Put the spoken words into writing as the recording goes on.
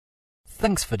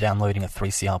Thanks for downloading a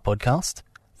 3CR podcast.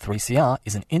 3CR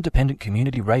is an independent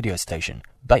community radio station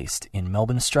based in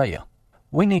Melbourne, Australia.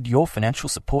 We need your financial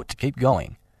support to keep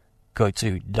going. Go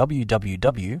to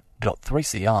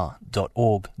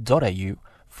www.3cr.org.au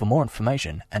for more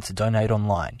information and to donate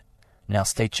online. Now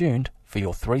stay tuned for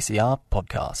your 3CR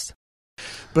podcast.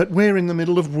 But we're in the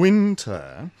middle of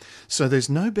winter, so there's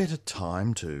no better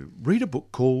time to read a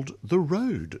book called The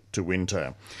Road to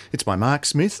Winter. It's by Mark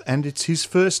Smith and it's his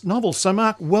first novel. So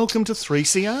Mark, welcome to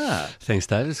 3CR. Thanks,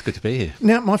 David. It's good to be here.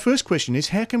 Now, my first question is,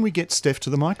 how can we get Steph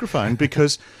to the microphone?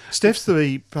 Because Steph's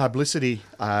the publicity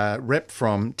rep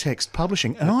from Text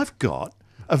Publishing, and I've got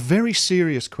a very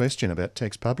serious question about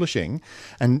text publishing,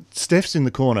 and Steph's in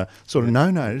the corner sort of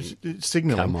no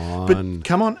signalling. Come on. But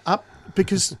come on up,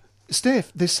 because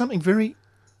Steph, there's something very,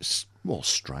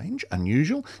 strange,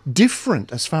 unusual,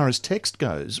 different as far as text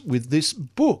goes with this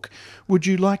book. Would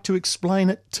you like to explain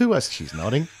it to us? She's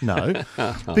nodding. No.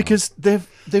 Because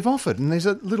they've offered, and there's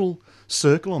a little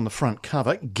circle on the front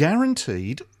cover,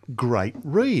 guaranteed great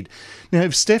read. Now,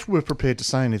 if Steph were prepared to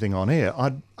say anything on air,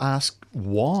 I'd ask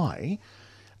why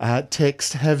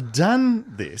Text have done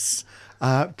this,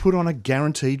 put on a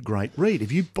guaranteed great read.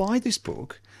 If you buy this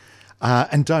book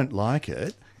and don't like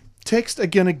it, Text are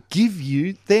going to give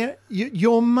you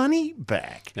your money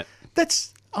back. Yep.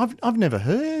 I've never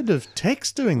heard of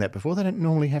Text doing that before. They don't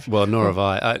normally have. Well, nor have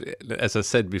I. As I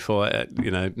said before,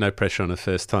 no pressure on a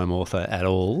first-time author at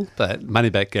all, but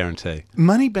money-back guarantee.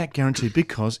 Money-back guarantee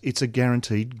because it's a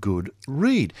guaranteed good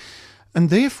read. And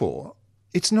therefore,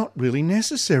 it's not really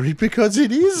necessary because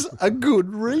it is a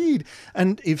good read.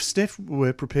 And if Steph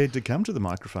were prepared to come to the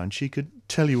microphone, she could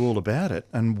tell you all about it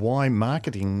and why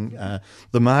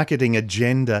the marketing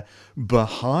agenda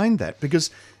behind that, because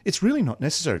it's really not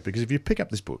necessary, because if you pick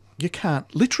up this book, you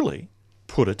can't literally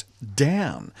put it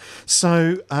down.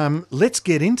 So let's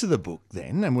get into the book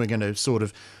then, and we're going to sort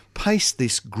of pace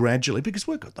this gradually because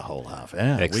we've got the whole half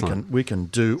hour. Excellent. We can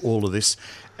do all of this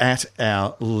at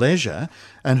our leisure,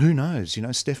 and who knows,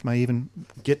 Steph may even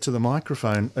get to the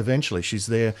microphone eventually. She's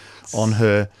there on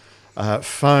her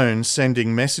phone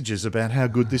sending messages about how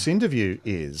good this interview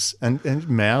is and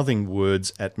mouthing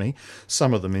words at me,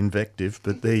 some of them invective,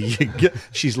 but there you go.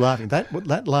 She's laughing.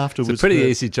 That laughter was... It's a pretty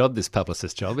easy job, this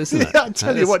publicist job, isn't it? I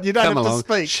tell you what, you don't have to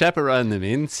speak. Chaperone them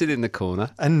in, sit in the corner.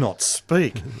 And not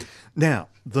speak. Now,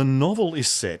 the novel is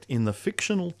set in the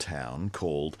fictional town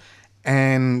called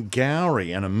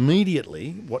Angourie, and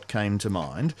immediately what came to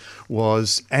mind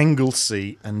was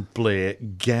Anglesea and Blair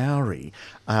Gowrie.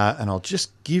 And I'll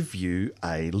just give you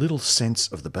a little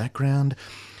sense of the background.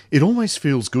 It always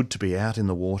feels good to be out in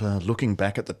the water, looking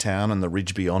back at the town and the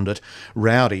ridge beyond it.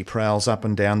 Rowdy prowls up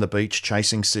and down the beach,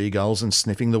 chasing seagulls and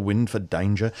sniffing the wind for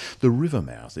danger. The river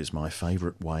mouth is my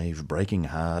favourite wave, breaking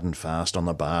hard and fast on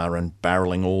the bar and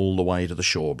barrelling all the way to the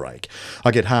shore break.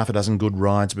 I get half a dozen good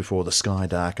rides before the sky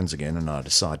darkens again and I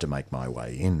decide to make my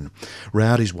way in.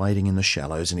 Rowdy's waiting in the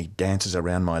shallows and he dances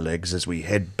around my legs as we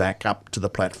head back up to the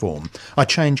platform. I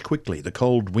change quickly, the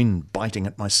cold wind biting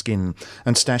at my skin,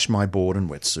 and stash my board and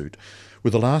wetsuit.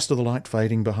 With the last of the light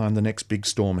fading behind the next big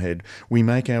storm head, we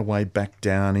make our way back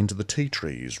down into the tea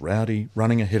trees, Rowdy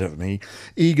running ahead of me,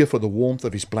 eager for the warmth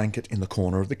of his blanket in the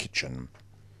corner of the kitchen.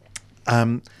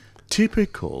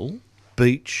 Typical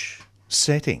beach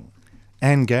setting.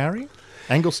 Angourie?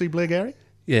 Anglesea, Blair Gowrie?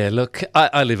 Yeah, look,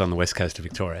 I live on the west coast of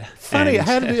Victoria. Funny,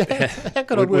 how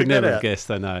could I work We'd never that out? have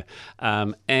guessed, I know.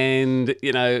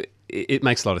 It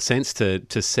makes a lot of sense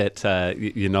to set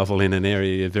your novel in an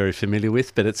area you're very familiar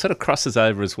with, but it sort of crosses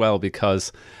over as well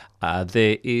because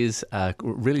there is a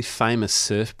really famous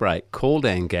surf break called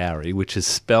Angourie, which is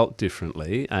spelt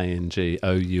differently,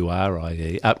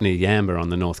 Angourie, up near Yamba on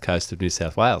the north coast of New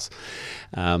South Wales.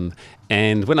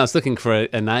 And when I was looking for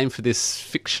a name for this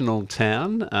fictional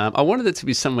town, I wanted it to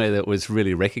be somewhere that was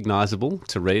really recognisable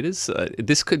to readers.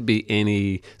 This could be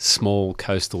any small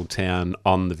coastal town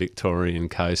on the Victorian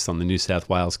coast, on the New South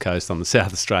Wales coast, on the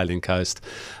South Australian coast.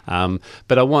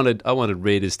 But I wanted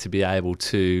readers to be able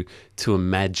to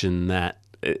imagine that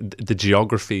the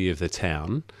geography of the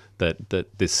town that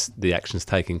the action's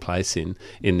taking place in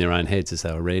their own heads as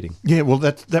they were reading. Yeah, well,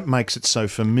 that makes it so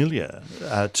familiar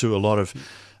to a lot of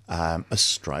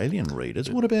Australian readers.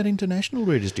 What about international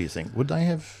readers, do you think? Would they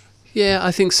have... Yeah,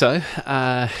 I think so.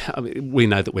 We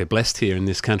know that we're blessed here in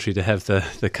this country to have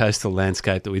the coastal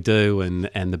landscape that we do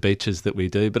and the beaches that we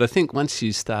do. But I think once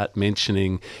you start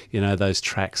mentioning, those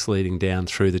tracks leading down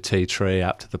through the tea tree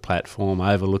up to the platform,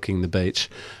 overlooking the beach,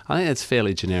 I think it's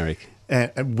fairly generic.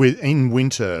 In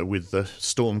winter, with the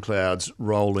storm clouds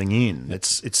rolling in,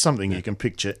 it's something you can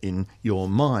picture in your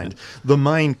mind. The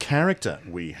main character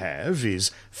we have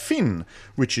is Finn,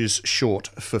 which is short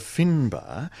for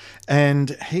Finbar,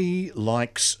 and he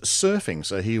likes surfing.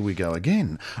 So here we go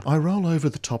again. I roll over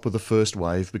the top of the first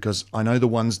wave because I know the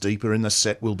ones deeper in the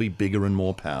set will be bigger and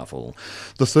more powerful.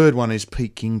 The third one is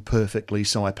peaking perfectly,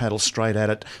 so I paddle straight at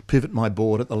it, pivot my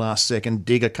board at the last second,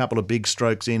 dig a couple of big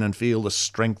strokes in and feel the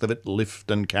strength of it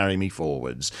lift and carry me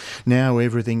forwards. Now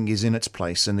everything is in its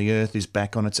place and the earth is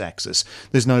back on its axis.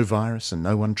 There's no virus and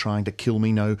no one trying to kill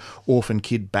me, no orphan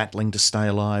kid battling to stay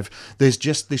alive. There's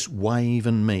just this wave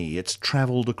and me. It's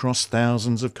travelled across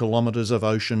thousands of kilometres of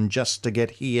ocean just to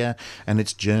get here, and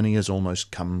its journey has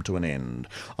almost come to an end.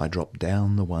 I drop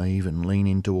down the wave and lean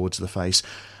in towards the face,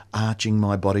 arching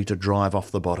my body to drive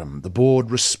off the bottom. The board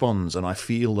responds and I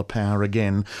feel the power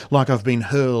again, like I've been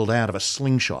hurled out of a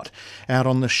slingshot. Out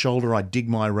on the shoulder I dig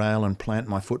my rail and plant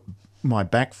my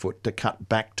back foot to cut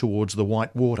back towards the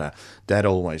white water. Dad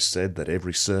always said that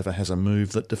every surfer has a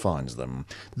move that defines them.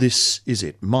 This is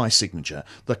it, my signature.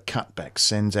 The cutback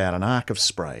sends out an arc of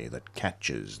spray that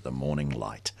catches the morning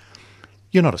light.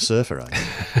 You're not a surfer, are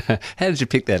you? How did you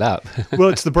pick that up? Well,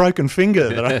 it's the broken finger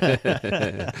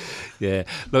that Yeah.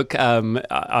 Look,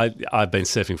 I've been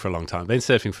surfing for a long time. I've been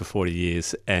surfing for 40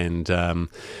 years, and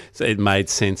so it made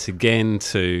sense again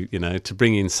to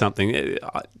bring in something.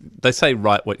 They say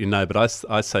write what you know, but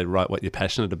I say write what you're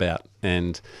passionate about,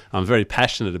 and I'm very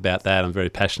passionate about that. I'm very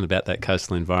passionate about that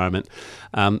coastal environment.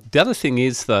 The other thing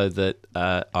is, though, that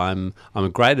I'm a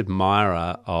great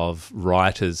admirer of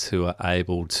writers who are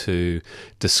able to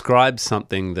describe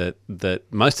something that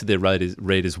most of their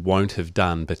readers won't have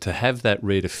done, but to have that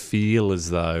reader feel as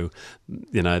though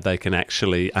they can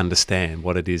actually understand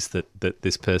what it is that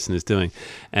this person is doing.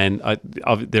 And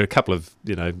there are a couple of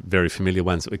very familiar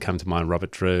ones that would come to mind,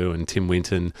 Robert Drew and Tim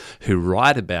Winton, who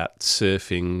write about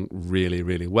surfing really,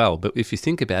 really well. But if you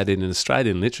think about it in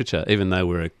Australian literature, even though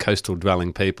we're a coastal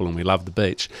dwelling people and we love the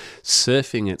beach,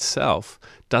 surfing itself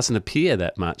doesn't appear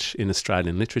that much in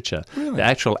Australian literature. Really? The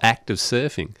actual act of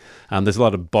surfing. There's a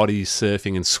lot of body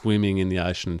surfing and swimming in the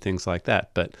ocean and things like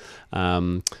that. But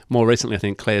more recently, I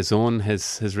think Claire Zorn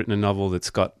has written a novel that's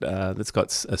got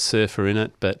a surfer in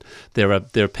it. But there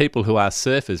are people who are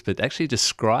surfers, but actually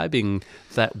describing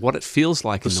what it feels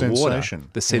like in the water,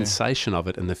 the sensation of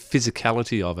it, and the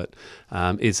physicality of it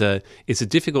is a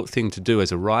difficult thing to do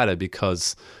as a writer,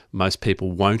 because most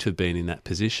people won't have been in that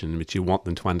position, but you want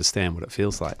them to understand what it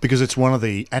feels like. Because it's one of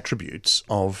the attributes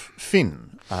of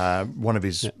Finn, one of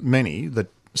his many that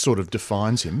sort of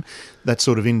defines him, that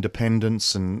sort of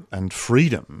independence and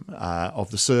freedom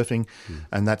of the surfing,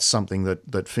 and that's something that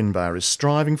Finbar is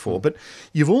striving for. But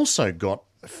you've also got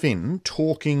Finn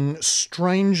talking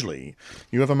strangely.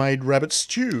 You ever made rabbit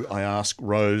stew? I ask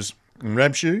Rose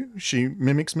Rabshu. She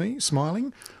mimics me,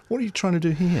 smiling. What are you trying to do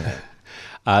here?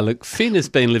 Look, Finn has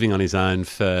been living on his own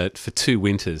for 2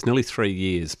 winters, nearly 3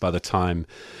 years by the time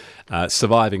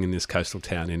surviving in this coastal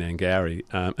town in Angourie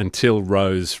until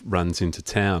Rose runs into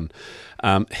town.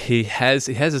 He has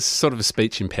a sort of a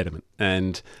speech impediment,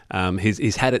 and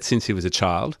he's had it since he was a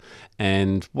child.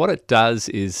 And what it does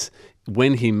is,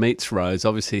 when he meets Rose,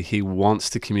 obviously he wants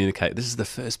to communicate. This is the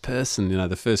first person,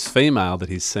 the first female that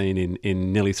he's seen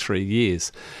in nearly 3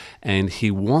 years. And he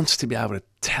wants to be able to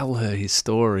tell her his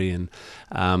story,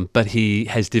 but he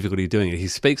has difficulty doing it. He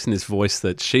speaks in this voice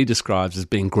that she describes as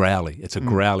being growly. It's a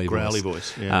growly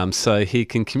voice. Yeah. So he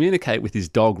can communicate with his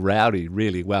dog Rowdy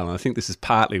really well, and I think this is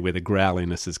partly where the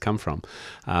growliness has come from.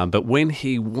 But when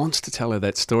he wants to tell her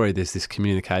that story, there's this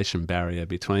communication barrier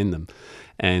between them.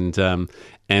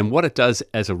 And what it does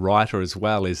as a writer as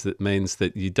well is that means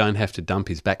that you don't have to dump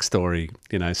his backstory,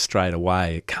 straight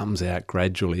away. It comes out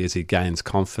gradually as he gains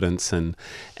confidence and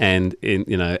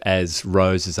as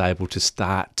Rose is able to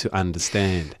start to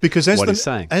understand what he's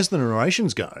saying. As the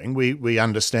narration's going, we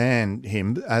understand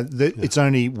him. It's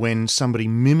only when somebody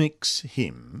mimics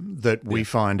him that we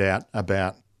find out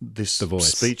about this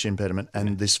speech impediment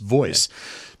and this voice.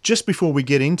 Yeah. Just before we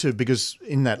get into, because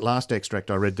in that last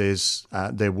extract I read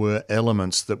there were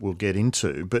elements that we'll get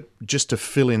into, but just to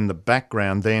fill in the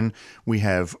background then, we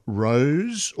have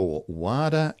Rose or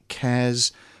Wada,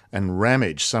 Kaz and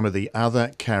Ramage, some of the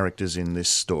other characters in this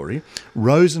story.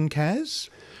 Rose and Kaz?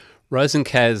 Rose and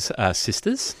Kaz are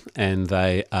sisters, and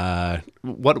they are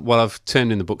what I've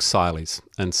termed in the book Sileys.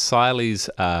 And Sileys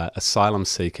are asylum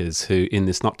seekers who, in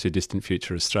this not-too-distant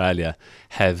future Australia,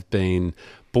 have been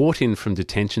brought in from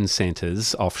detention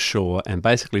centres offshore and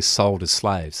basically sold as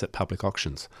slaves at public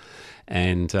auctions.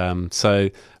 And so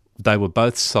they were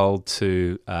both sold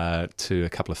to a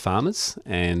couple of farmers,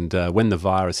 and when the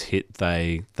virus hit,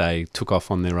 they took off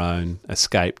on their own,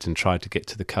 escaped and tried to get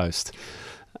to the coast.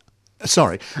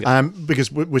 Sorry,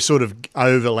 because we're sort of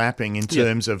overlapping in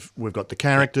terms of we've got the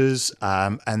characters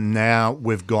and now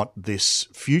we've got this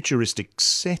futuristic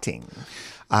setting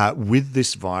with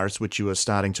this virus, which you are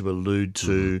starting to allude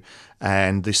to,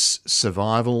 and this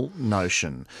survival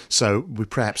notion. So we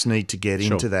perhaps need to get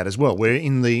into that as well. We're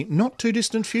in the not too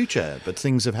distant future, but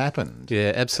things have happened.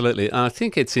 Yeah, absolutely. And I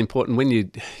think it's important when you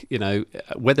know,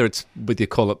 whether you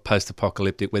call it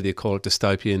post-apocalyptic, whether you call it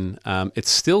dystopian, it's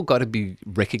still got to be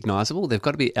recognisable. There've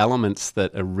got to be elements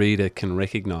that a reader can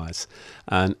recognise.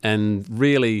 And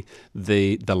really,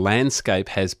 the landscape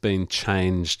has been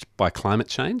changed by climate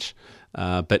change.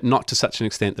 But not to such an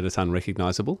extent that it's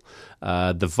unrecognisable.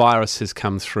 The virus has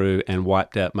come through and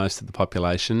wiped out most of the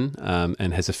population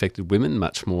and has affected women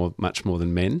much more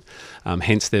than men.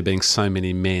 Hence, there being so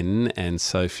many men and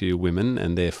so few women,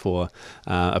 and therefore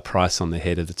a price on the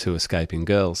head of the two escaping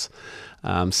girls.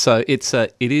 So it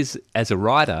is as a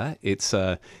writer, it's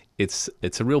a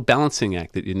real balancing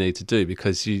act that you need to do,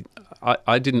 because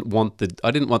I didn't want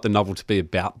the novel to be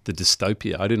about the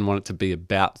dystopia. I didn't want it to be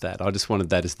about that. I just wanted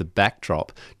that as the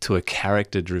backdrop to a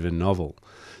character-driven novel.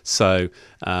 So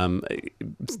I'm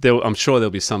sure there'll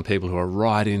be some people who are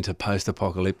right into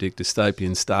post-apocalyptic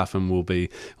dystopian stuff and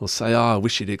will say, "Oh, I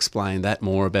wish you'd explain that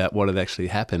more about what had actually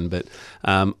happened." But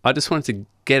I just wanted to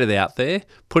get it out there,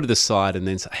 put it aside, and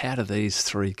then say, how do these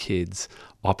three kids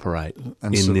operate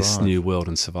in this new world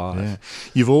and survive? Yeah.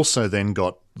 You've also then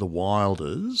got the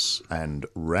Wilders and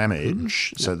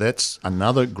Ramage. So that's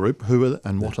another group. Who are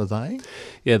and what are they?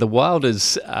 Yeah, the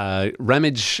Wilders,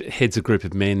 Ramage heads a group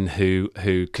of men who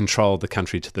control the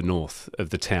country to the north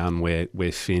of the town where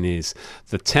Finn is.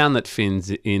 The town that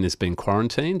Finn's in has been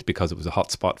quarantined because it was a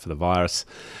hotspot for the virus,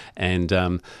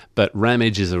 but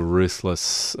Ramage is a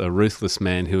ruthless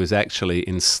man who is actually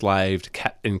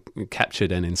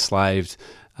captured and enslaved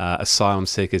asylum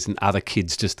seekers and other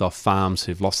kids just off farms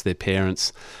who've lost their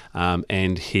parents,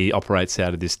 and he operates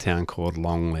out of this town called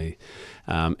Longley,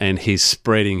 and he's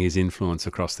spreading his influence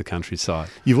across the countryside.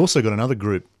 You've also got another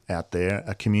group out there,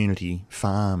 a community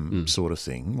farm sort of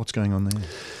thing. What's going on there?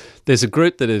 There's a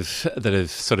group that have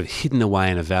sort of hidden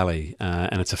away in a valley,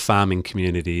 and it's a farming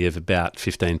community of about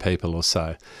 15 people or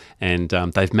so. And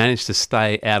they've managed to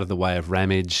stay out of the way of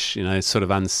Ramage, sort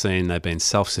of unseen. They've been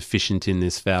self-sufficient in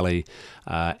this valley,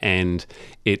 and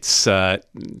it's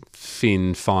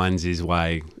Finn finds his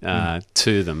way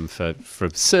to them for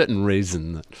a certain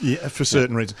reason. Yeah, for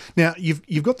certain reasons. Now,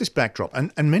 you've got this backdrop,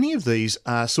 and many of these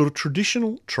are sort of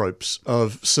traditional tropes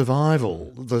of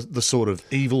survival, the sort of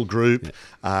evil group,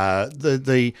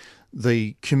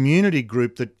 the community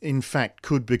group that, in fact,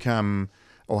 could become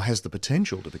or has the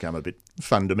potential to become a bit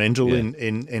fundamental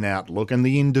in outlook, and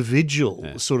the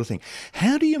individual sort of thing.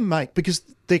 How do you make, because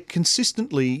they're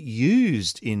consistently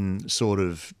used in sort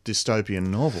of dystopian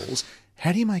novels,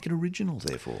 how do you make it original,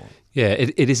 therefore? Yeah,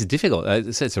 it is difficult.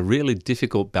 It's a really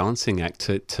difficult balancing act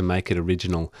to make it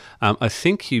original. I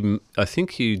think you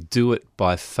do it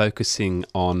by focusing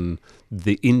on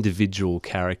the individual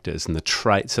characters and the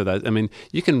traits. So that,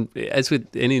 you can, as with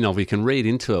any novel, you can read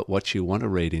into it what you want to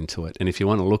read into it, and if you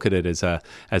want to look at it as a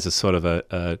sort of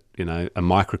a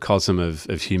microcosm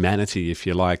of humanity, if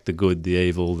you like, the good, the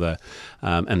evil,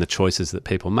 and the choices that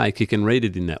people make, you can read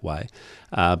it in that way.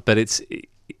 But it's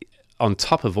on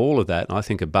top of all of that, and I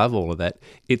think above all of that,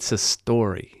 it's a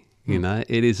story.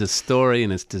 It is a story,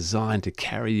 and it's designed to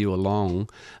carry you along.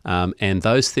 And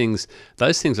those things,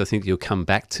 I think you'll come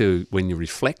back to when you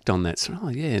reflect on that. So,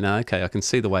 okay, I can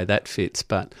see the way that fits.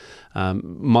 But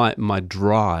my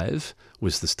drive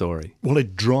was the story. Well,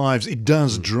 it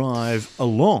does drive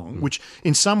along, which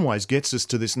in some ways gets us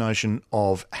to this notion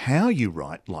of how you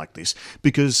write like this,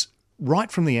 because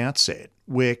right from the outset,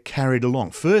 we're carried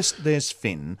along. First, there's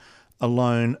Finn,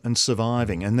 alone and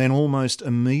surviving, and then almost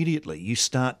immediately you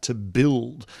start to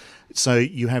build. So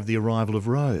you have the arrival of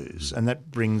Rose, and that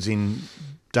brings in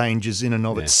dangers in and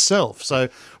of itself. So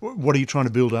what are you trying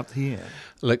to build up here?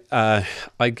 Look, I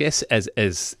guess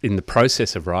as in the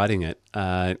process of writing it,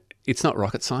 it's not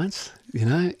rocket science.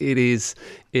 It is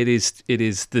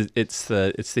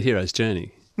the hero's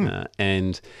journey,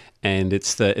 and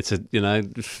it's a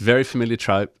very familiar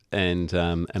trope, and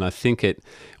I think it,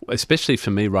 especially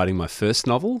for me writing my first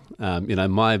novel,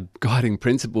 my guiding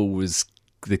principle was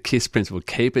the KISS principle: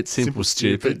 keep it simple,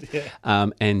 stupid,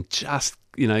 and just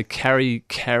carry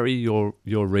your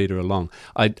reader along.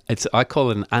 I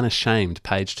call it an unashamed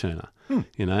page turner.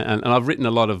 And I've written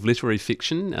a lot of literary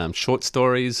fiction, short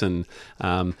stories, and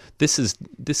this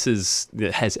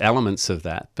has elements of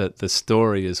that, but the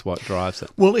story is what drives it.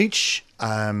 Well, each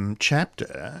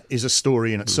chapter is a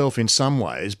story in itself in some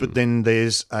ways, but then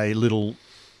there's a little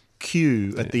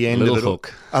cue at the end little of it.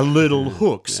 hook. A little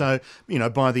hook. So,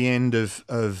 by the end of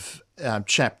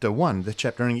chapter 1, the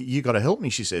chapter, you got to help me,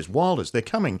 she says. Wilders, they're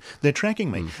coming, they're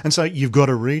tracking me. And so you've got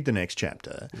to read the next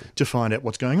chapter to find out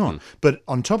what's going on. But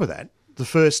on top of that, the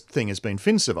first thing has been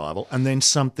Finn's survival, and then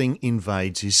something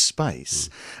invades his space.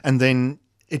 And then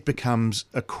it becomes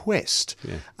a quest,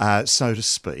 so to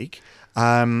speak.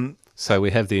 So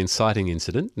we have the inciting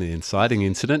incident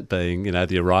being,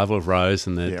 the arrival of Rose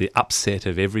and the upset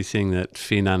of everything that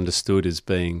Finn understood as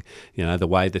being, the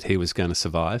way that he was going to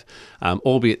survive,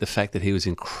 albeit the fact that he was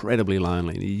incredibly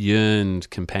lonely and he yearned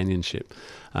companionship.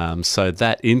 So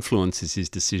that influences his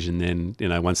decision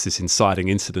then, once this inciting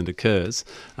incident occurs,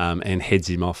 and heads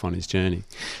him off on his journey.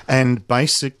 And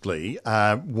basically,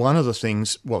 one of the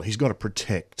things, he's got to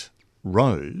protect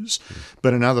Rose,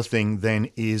 but another thing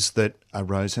then is that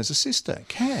Rose has a sister,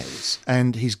 Kaz,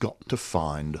 and he's got to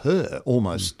find her.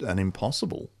 Almost an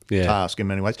impossible task in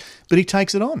many ways, but he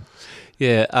takes it on.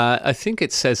 Yeah, I think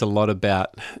it says a lot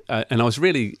about, and I was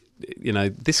really,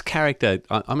 this character,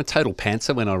 I'm a total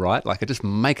pantser when I write. Like, I just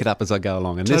make it up as I go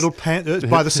along. And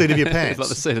by the seat of your pants. By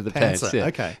the seat of the pants, yeah.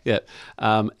 Okay. Yeah.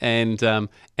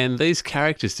 And these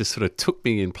characters just sort of took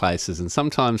me in places, and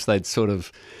sometimes they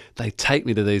take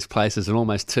me to these places and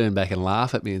almost turn back and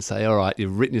laugh at me and say, all right,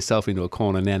 you've written yourself into a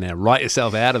corner now write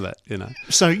yourself out of it,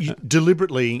 So you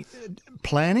deliberately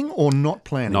planning or not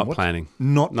planning? Not planning.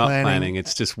 Not planning.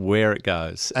 It's just where it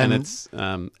goes. And it's,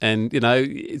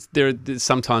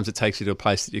 sometimes it takes you to a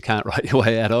place that you can't write your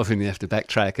way out of and you have to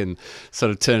backtrack and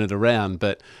sort of turn it around.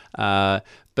 But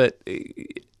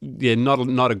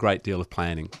not a great deal of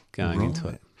planning going into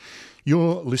it.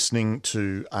 You're listening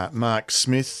to Mark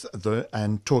Smith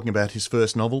and talking about his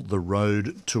first novel, The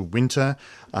Road to Winter.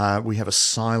 We have a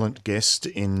silent guest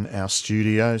in our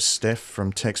studio, Steph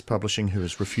from Text Publishing, who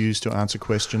has refused to answer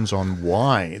questions on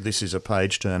why this is a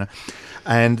page-turner.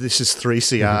 And this is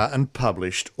 3CR and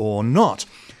published or not.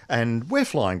 And we're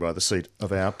flying by the seat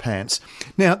of our pants.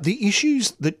 Now, the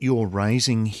issues that you're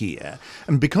raising here,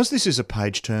 and because this is a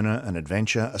page-turner, an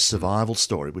adventure, a survival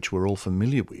story, which we're all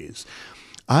familiar with,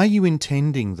 are you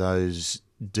intending those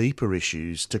deeper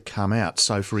issues to come out?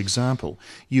 So, for example,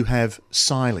 you have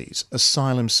Sileys,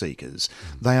 asylum seekers.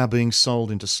 They are being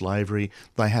sold into slavery.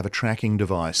 They have a tracking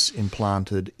device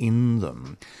implanted in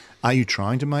them. Are you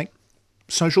trying to make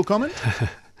social comment?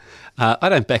 I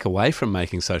don't back away from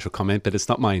making social comment, but it's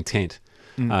not my intent.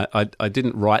 I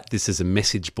didn't write this as a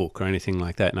message book or anything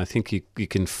like that, and I think you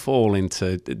can fall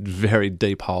into a very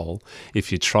deep hole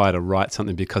if you try to write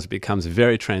something because it becomes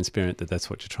very transparent that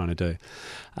that's what you're trying to do.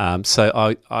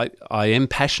 So I am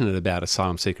passionate about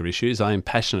asylum seeker issues. I am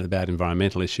passionate about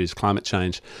environmental issues, climate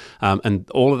change, and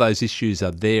all of those issues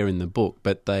are there in the book,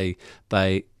 but they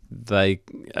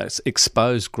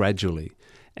expose gradually.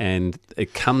 And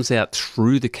it comes out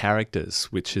through the characters,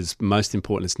 which is most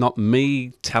important. It's not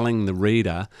me telling the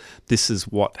reader this is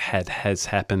what has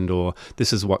happened or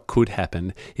this is what could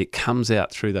happen. It comes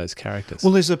out through those characters.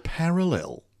 Well, there's a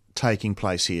parallel taking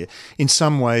place here. In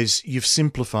some ways, you've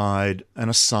simplified an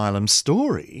asylum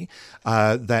story.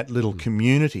 That little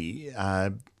community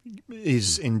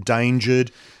is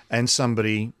endangered and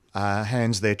somebody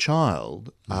hands their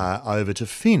child over to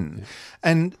Finn.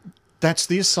 And that's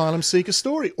the asylum seeker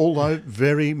story, although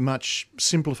very much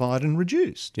simplified and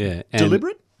reduced. Yeah,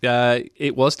 deliberate.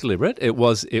 It was deliberate. It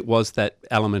was that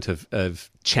element of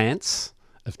chance,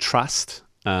 of trust,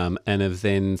 and of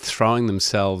then throwing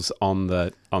themselves on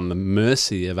the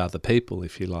mercy of other people,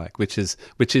 if you like, which is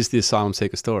the asylum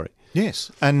seeker story.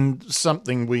 Yes, and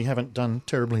something we haven't done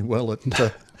terribly well at.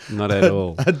 Not at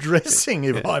all. Addressing,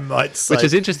 if I might say. Which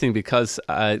is interesting because,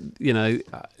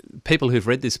 people who've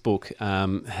read this book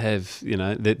have,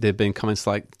 there've been comments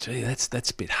like, gee, that's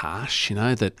a bit harsh,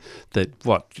 that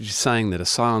what, you're saying that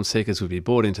asylum seekers would be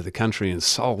brought into the country and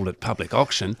sold at public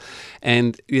auction.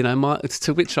 And,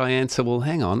 to which I answer, well,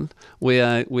 hang on,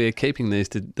 we're keeping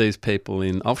these people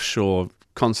in offshore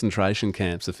concentration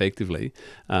camps effectively,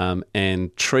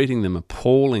 and treating them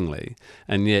appallingly,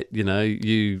 and yet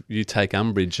you take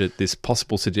umbrage at this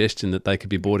possible suggestion that they could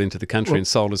be brought into the country and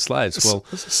sold as slaves. Well,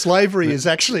 slavery is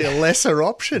actually a lesser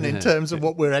option in terms of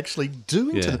what we're actually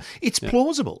doing to them. It's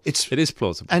plausible. It is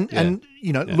plausible, and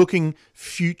looking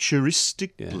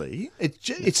futuristically,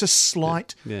 it's a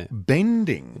slight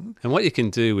bending. And what you can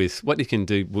do,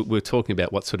 we're talking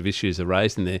about what sort of issues are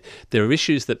raised in there. There are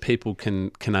issues that people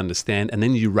can understand, and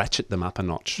then you ratchet them up a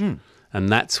notch. and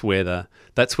that's where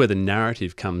the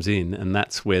narrative comes in, and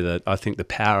that's where I think the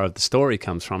power of the story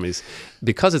comes from, is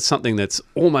because it's something that's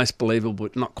almost believable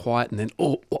but not quite, and then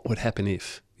what would happen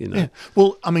if? Yeah.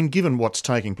 Well, I mean, given what's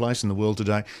taking place in the world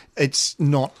today, it's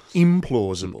not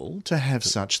implausible to have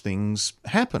such things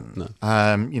happen.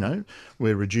 No.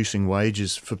 We're reducing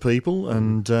wages for people,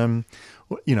 and our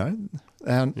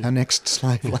next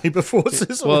slave labour force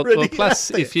is already well. Plus,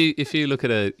 out there. if you look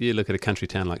at a country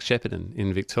town like Shepparton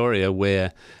in Victoria,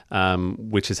 where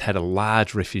which has had a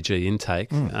large refugee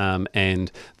intake,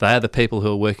 and they are the people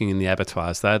who are working in the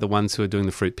abattoirs. They are the ones who are doing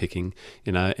the fruit picking,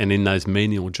 and in those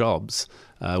menial jobs.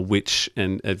 Which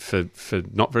for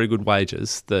not very good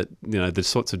wages, that the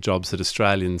sorts of jobs that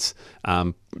Australians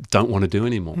don't want to do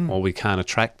anymore, or we can't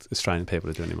attract Australian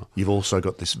people to do anymore. You've also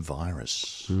got this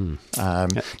virus.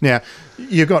 Now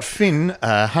you've got Finn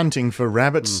hunting for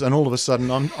rabbits, and all of a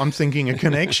sudden I'm thinking a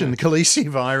connection, the Khaleesi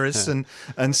virus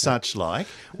and such like.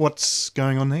 What's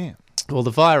going on there? Well,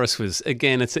 the virus was,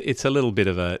 again, it's a little bit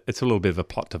of a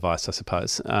plot device, I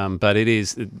suppose. But it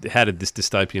is, how did this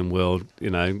dystopian world,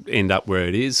 end up where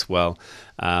it is? Well,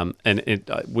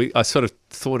 I sort of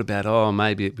thought about,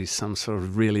 maybe it'd be some sort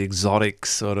of really exotic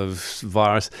sort of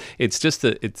virus. It's just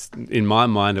in my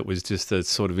mind, it was just a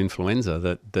sort of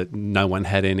influenza that no one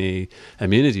had any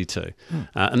immunity to.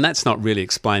 And that's not really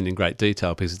explained in great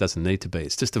detail because it doesn't need to be.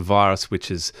 It's just a virus which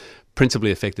has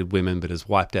principally affected women, but has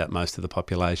wiped out most of the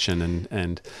population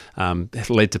and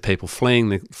led to people fleeing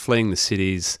the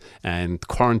cities and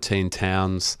quarantine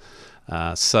towns.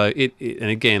 So and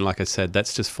again, like I said,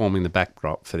 that's just forming the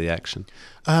backdrop for the action.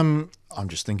 I'm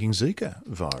just thinking Zika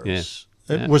virus.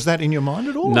 Yeah. Was that in your mind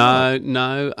at all? No,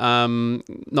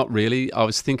 not really. I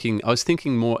was thinking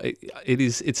more.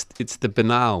 It's the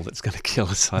banal that's going to kill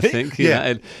us. I think.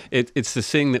 It's the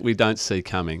thing that we don't see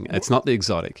coming. It's not the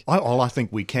exotic. I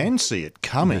think we can see it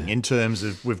coming in terms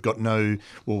of we've got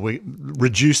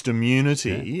reduced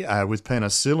immunity with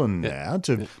penicillin now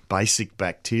to basic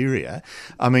bacteria.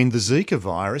 I mean, the Zika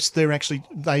virus.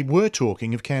 They were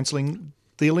talking of cancelling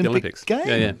the Olympics.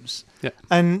 Games. Yeah.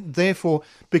 And therefore,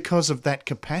 because of that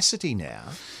capacity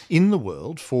now in the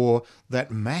world for that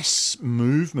mass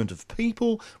movement of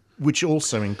people, which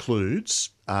also includes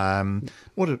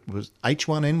what it was,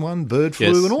 H1N1, bird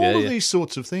flu, and all of these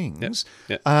sorts of things.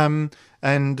 Yep.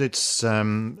 And it's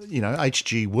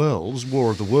H.G. Wells,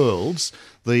 War of the Worlds.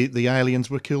 The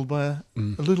aliens were killed by a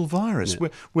little virus. Yeah.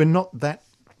 We're not that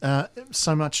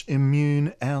so much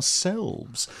immune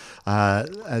ourselves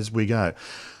as we go.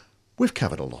 We've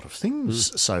covered a lot of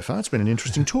things so far. It's been an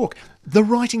interesting talk. The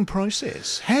writing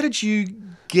process. How did you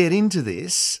get into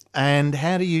this, and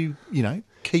how do you,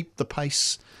 keep the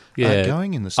pace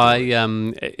going in the story?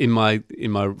 In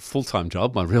my full-time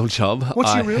job, my real job.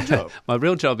 What's your real job? My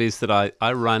real job is that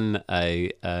I run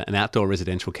an outdoor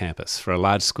residential campus for a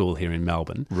large school here in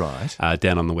Melbourne, right,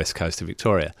 down on the west coast of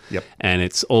Victoria. Yep. And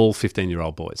it's all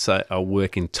 15-year-old boys. So I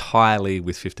work entirely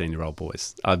with 15-year-old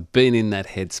boys. I've been in that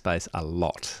headspace a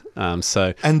lot. And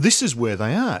this is where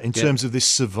they are in terms of this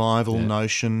survival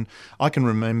notion. I can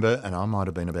remember, and I might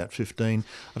have been about 15.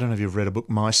 I don't know if you've read a book,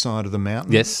 My Side of the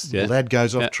Mountain. Yes. The lad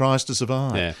goes off, tries to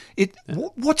survive. Yeah.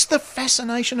 What's the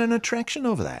fascination and attraction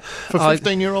of that for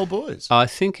 15-year-old boys? I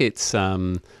think it's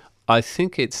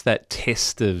that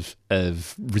test of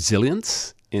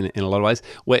resilience in a lot of ways.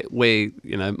 Where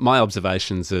my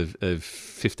observations of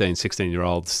 15,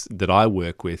 16-year-olds that I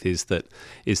work with is that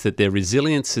their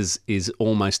resilience is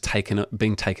almost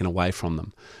being taken away from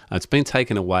them. It's been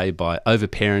taken away by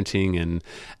overparenting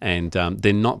and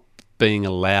they're not being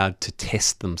allowed to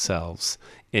test themselves,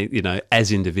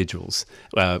 as individuals,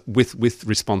 with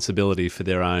responsibility for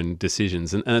their own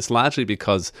decisions. And it's largely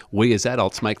because we as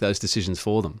adults make those decisions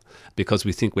for them because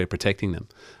we think we're protecting them.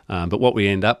 But what we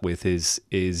end up with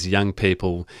is young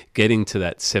people getting to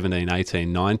that 17,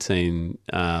 18, 19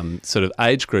 sort of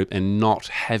age group and not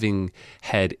having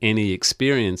had any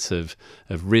experience of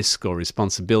risk or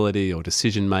responsibility or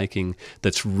decision making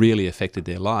that's really affected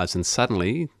their lives. And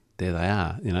suddenly, there they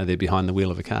are, they're behind the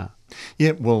wheel of a car.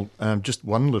 Yeah, well, just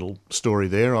one little story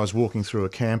there. I was walking through a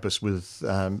campus with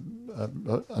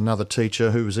another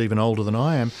teacher who was even older than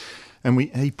I am, and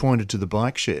he pointed to the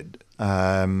bike shed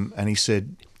and he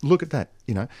said, look at that,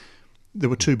 there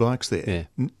were 2 bikes there.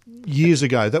 Yeah. Years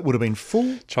ago, that would have been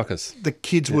full. Chockers. The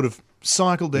kids would have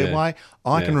cycled their way.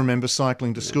 I can remember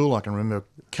cycling to school. I can remember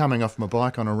coming off my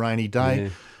bike on a rainy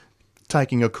day,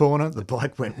 taking a corner, the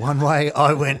bike went one way,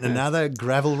 I went another,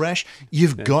 gravel rash.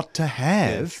 You've got to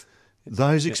have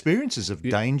those experiences of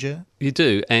danger. You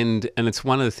do, and it's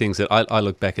one of the things that I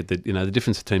look back at the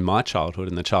difference between my childhood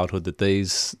and the childhood that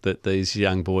these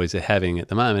young boys are having at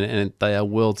the moment, and they are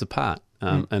worlds apart.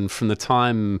 And from the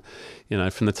time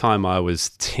I was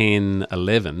 10,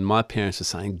 11, my parents were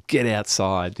saying, get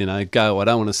outside, go, I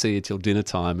don't want to see you till dinner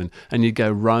time. And you go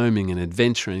roaming and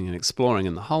adventuring and exploring.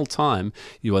 And the whole time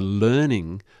you are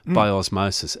learning by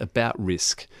osmosis about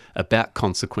risk, about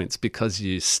consequence, because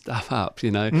you stuff up,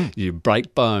 you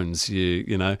break bones,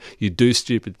 you do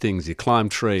stupid things, you climb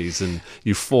trees and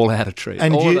you fall out of trees,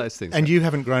 and all of those things. And you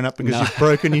haven't grown up because you've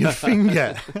broken your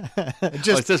finger. I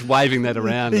was just waving that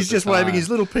around. He's just waving his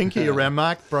little pinky around.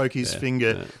 Mark broke his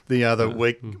finger the other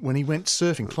week when he went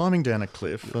surfing, climbing down a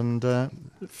cliff, and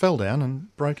fell down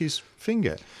and broke his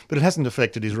finger. But it hasn't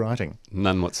affected his writing.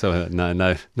 None whatsoever.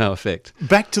 No effect.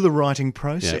 Back to the writing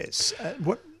process.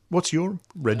 What's your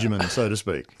regimen, so to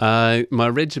speak? My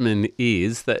regimen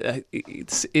is that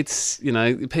it's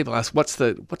people ask what's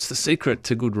the secret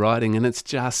to good writing, and it's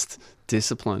just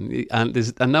discipline. And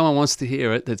no one wants to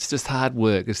hear it. It's just hard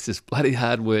work. It's just bloody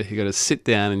hard work. You've got to sit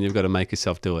down and you've got to make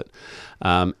yourself do it.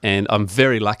 And I'm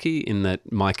very lucky in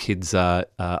that my kids are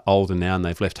older now and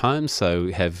they've left home,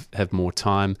 so have more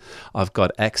time. I've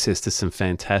got access to some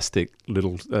fantastic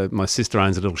little. My sister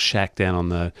owns a little shack down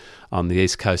on the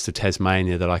east coast of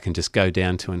Tasmania that I can just go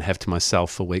down to and have to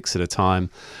myself for weeks at a time.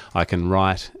 I can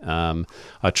write.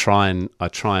 I try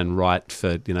and write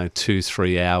for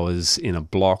 2-3 hours in a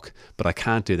block, but I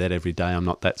can't do that every day. I'm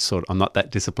not that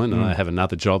disciplined, and I have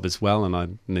another job as well, and I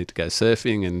need to go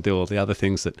surfing and do all the other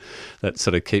things that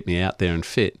sort of keep me out there and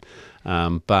fit.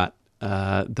 But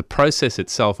the process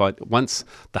itself,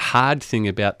 the hard thing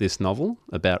about this novel,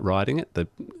 about writing it, the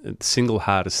single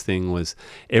hardest thing was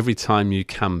every time you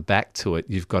come back to it,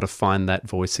 you've got to find that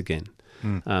voice again.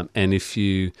 And if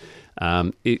you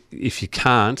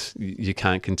can't, you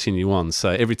can't continue on. So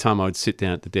every time I would sit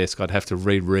down at the desk, I'd have to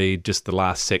reread just the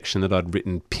last section that I'd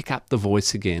written, pick up the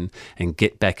voice again and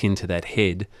get back into that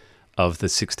head of the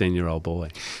 16-year-old boy.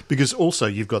 Because also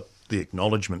you've got the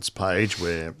acknowledgements page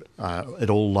where it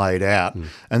all laid out,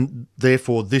 and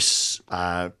therefore this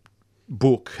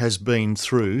book has been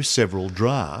through several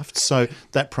drafts, so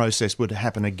that process would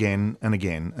happen again and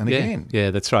again and again.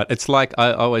 Yeah, that's right. It's like,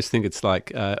 I always think it's like,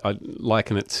 I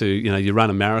liken it to, you run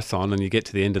a marathon and you get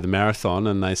to the end of the marathon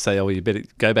and they say, oh, you better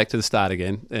go back to the start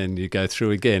again, and you go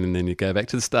through again, and then you go back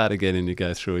to the start again and you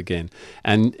go through again.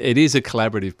 And it is a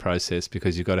collaborative process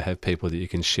because you've got to have people that you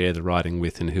can share the writing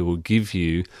with and who will give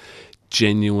you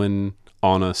genuine,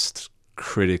 honest,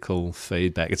 critical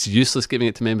feedback. It's useless giving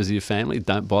it to members of your family.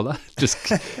 Don't bother.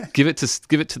 Just give it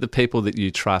to the people that you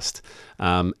trust.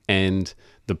 And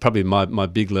probably my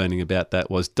big learning about that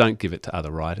was don't give it to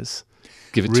other writers.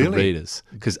 Give it to readers,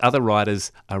 because other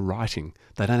writers are writing.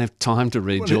 They don't have time to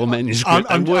read your manuscript.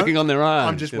 I'm working on their own.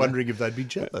 I'm just wondering if they'd be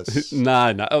jealous.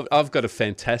 No. I've got a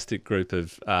fantastic group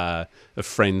of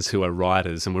friends who are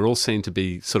writers, and we're all seen to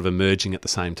be sort of emerging at the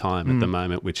same time at the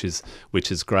moment, which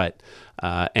is great.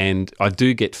 And I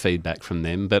do get feedback from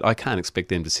them, but I can't expect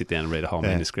them to sit down and read a whole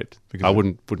manuscript. I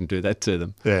wouldn't do that to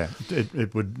them. Yeah,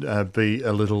 it would be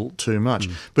a little too much.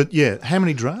 But yeah, how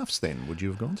many drafts then would you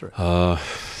have gone through?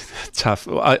 Tough.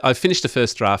 I finished the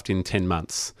first draft in 10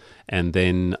 months, and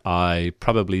then I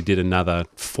probably did another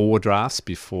 4 drafts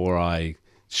before I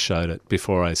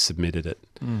submitted it.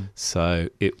 So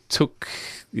it took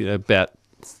about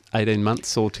 18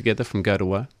 months altogether from go to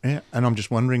woe. Yeah, and I'm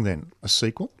just wondering then, a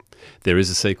sequel? There is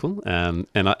a sequel, and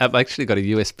I've actually got a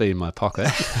USB in my pocket,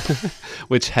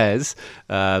 which has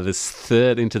this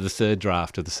the third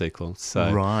draft of the sequel.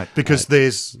 So right, because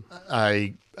there's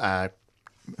a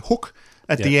hook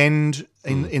at the end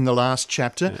in the last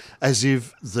chapter, as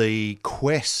if the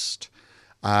quest,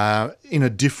 in a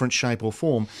different shape or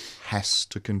form, has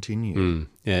to continue.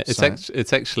 Yeah,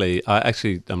 it's actually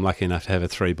I'm lucky enough to have a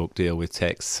 3-book deal with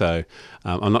Text, so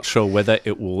I'm not sure whether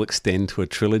it will extend to a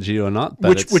trilogy or not.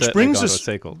 But which brings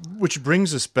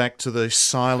us back to the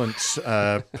silent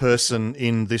person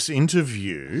in this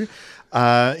interview.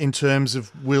 In terms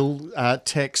of, will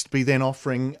Text be then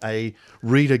offering a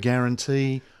reader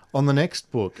guarantee on the next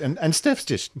book? And Steph's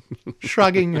just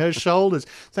shrugging her shoulders.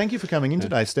 Thank you for coming in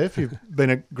today, Steph. You've been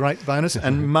a great bonus.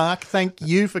 And Mark, thank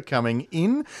you for coming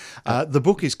in. The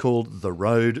book is called The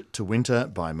Road to Winter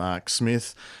by Mark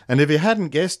Smith. And if you hadn't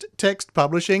guessed, Text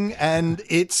Publishing, and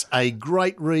it's a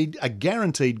great read, a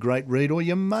guaranteed great read, or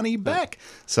your money back.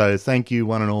 So thank you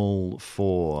one and all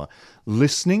for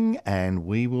listening, and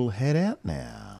we will head out now.